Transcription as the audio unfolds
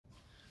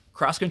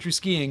Cross-country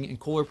skiing in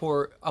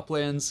Kolapore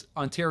Uplands,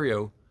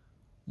 Ontario,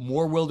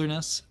 more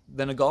wilderness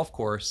than a golf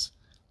course,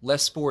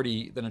 less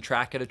sporty than a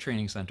track at a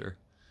training center.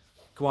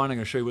 Come on, I'm going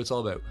to show you what it's all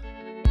about.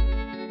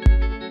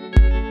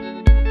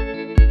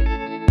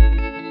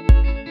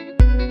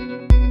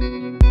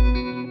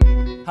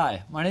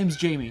 Hi, my name's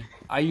Jamie.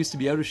 I used to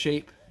be out of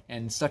shape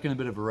and stuck in a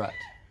bit of a rut.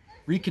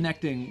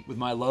 Reconnecting with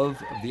my love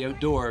of the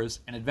outdoors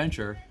and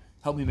adventure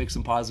helped me make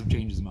some positive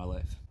changes in my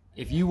life.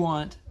 If you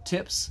want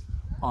tips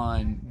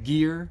on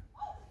gear,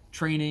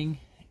 training,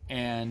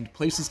 and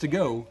places to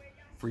go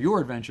for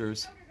your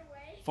adventures,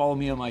 follow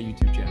me on my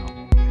YouTube channel.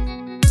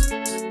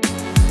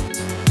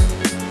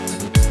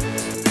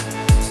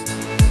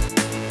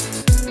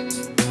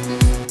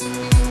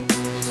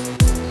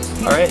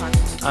 Alright,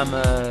 I'm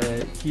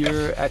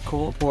here at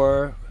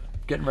Kolapore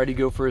getting ready to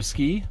go for a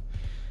ski.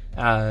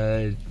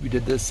 We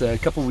did this a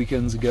couple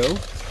weekends ago.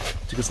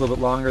 Took us a little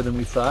bit longer than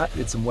we thought.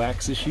 Did some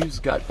wax issues,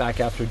 got back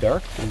after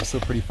dark. It was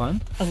still pretty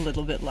fun. A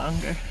little bit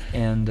longer.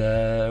 And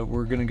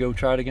we're gonna go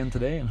try it again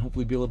today and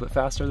hopefully be a little bit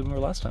faster than we were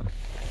last time.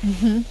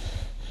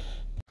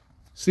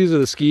 So these are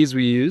the skis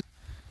we use.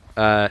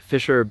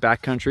 Fisher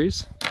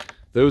Backcountries.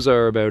 Those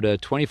are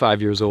about 25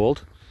 years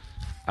old.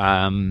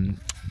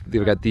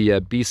 They've got the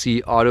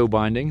BC Auto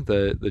binding,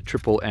 the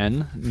triple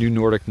N, new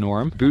Nordic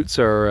norm. Boots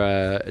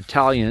are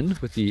Italian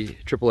with the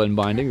triple N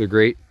binding. They're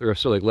great. They're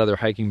sort of like leather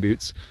hiking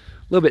boots.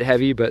 A little bit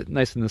heavy, but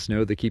nice in the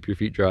snow. They keep your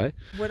feet dry.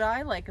 What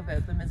I like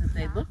about them is that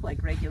they look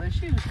like regular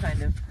shoes,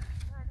 kind of.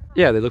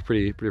 Yeah, they look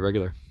pretty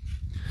regular.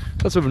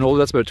 That's sort of an old.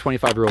 That's about a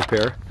 25-year-old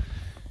pair.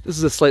 This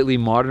is a slightly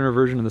moderner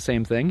version of the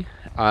same thing.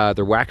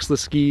 They're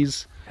waxless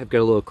skis. Have got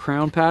a little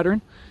crown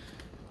pattern.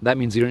 That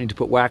means you don't need to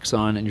put wax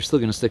on, and you're still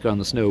going to stick it on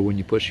the snow when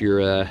you push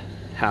your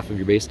half of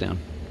your base down.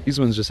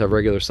 These ones just have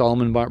regular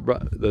Solomon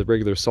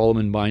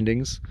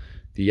bindings,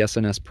 the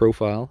SNS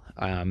profile,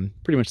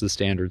 pretty much the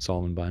standard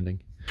Solomon binding.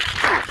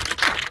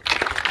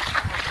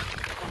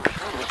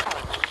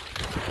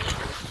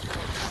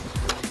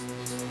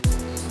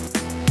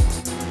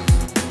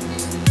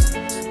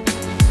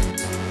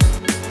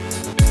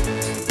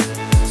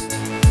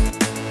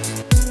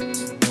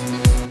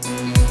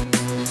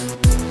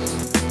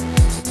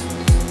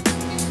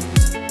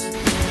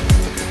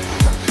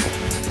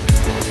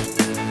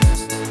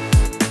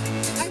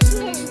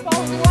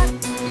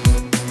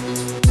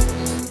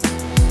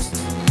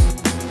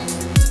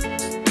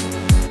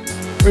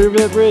 Right over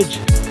that bridge.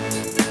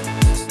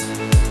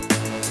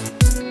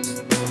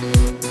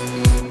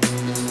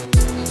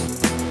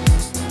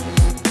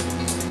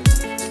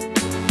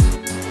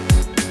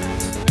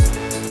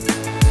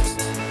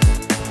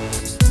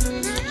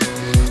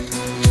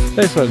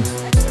 Nice one.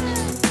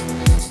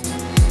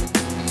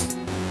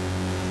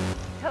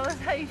 Tell us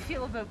how you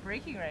feel about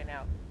braking right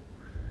now.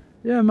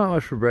 Yeah, I'm not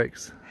much for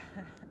brakes.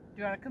 Do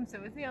you want to come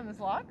sit with me on this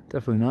log?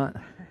 Definitely not.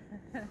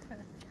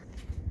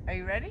 Are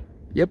you ready?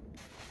 Yep.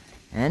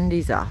 And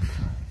he's off.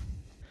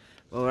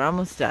 Well, we're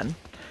almost done.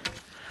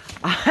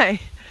 I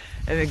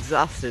am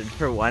exhausted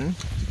for one.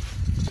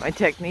 My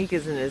technique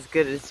isn't as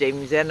good as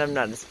Jamie's and I'm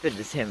not as fit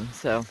as him,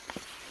 so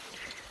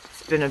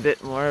it's been a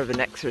bit more of an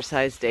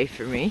exercise day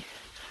for me.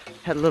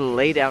 Had a little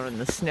lay down in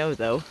the snow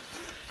though,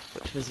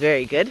 which was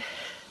very good.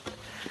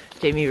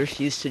 Jamie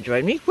refused to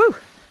join me. Woo!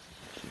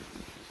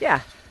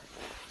 Yeah,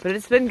 but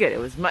it's been good. It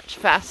was much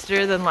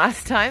faster than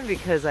last time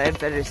because I had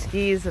better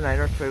skis and I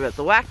don't have to worry about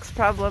the wax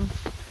problem.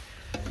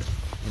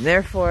 And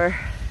therefore,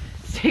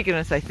 it's taken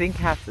us, I think,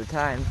 half the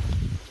time.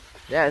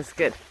 Yeah, it's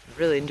good. I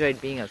really enjoyed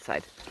being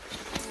outside.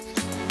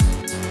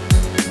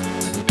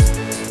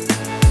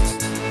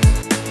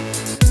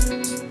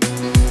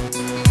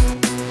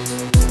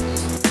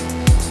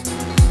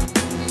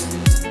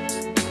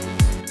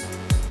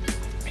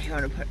 You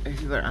want to put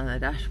it on the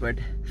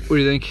dashboard? What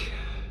do you think?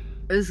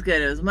 It was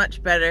good. It was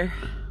much better.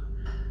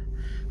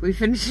 We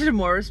finished at a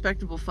more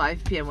respectable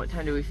 5 p.m. What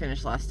time did we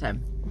finish last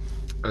time?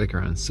 I think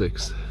around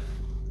 6.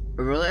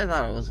 Really? I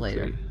thought it was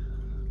later.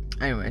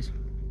 Anyways,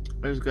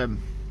 it was good.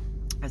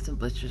 I had some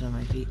blisters on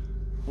my feet.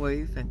 What do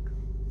you think?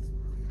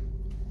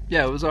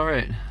 Yeah, it was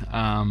alright. It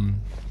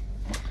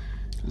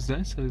was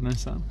nice. It was a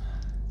nice time.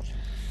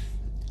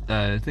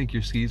 I think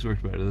your skis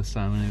worked better this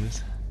time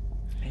anyways.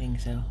 I think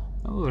so.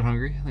 I'm a little bit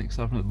hungry. I think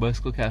stopping at the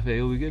bicycle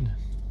cafe will be good.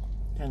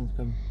 Sounds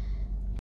good.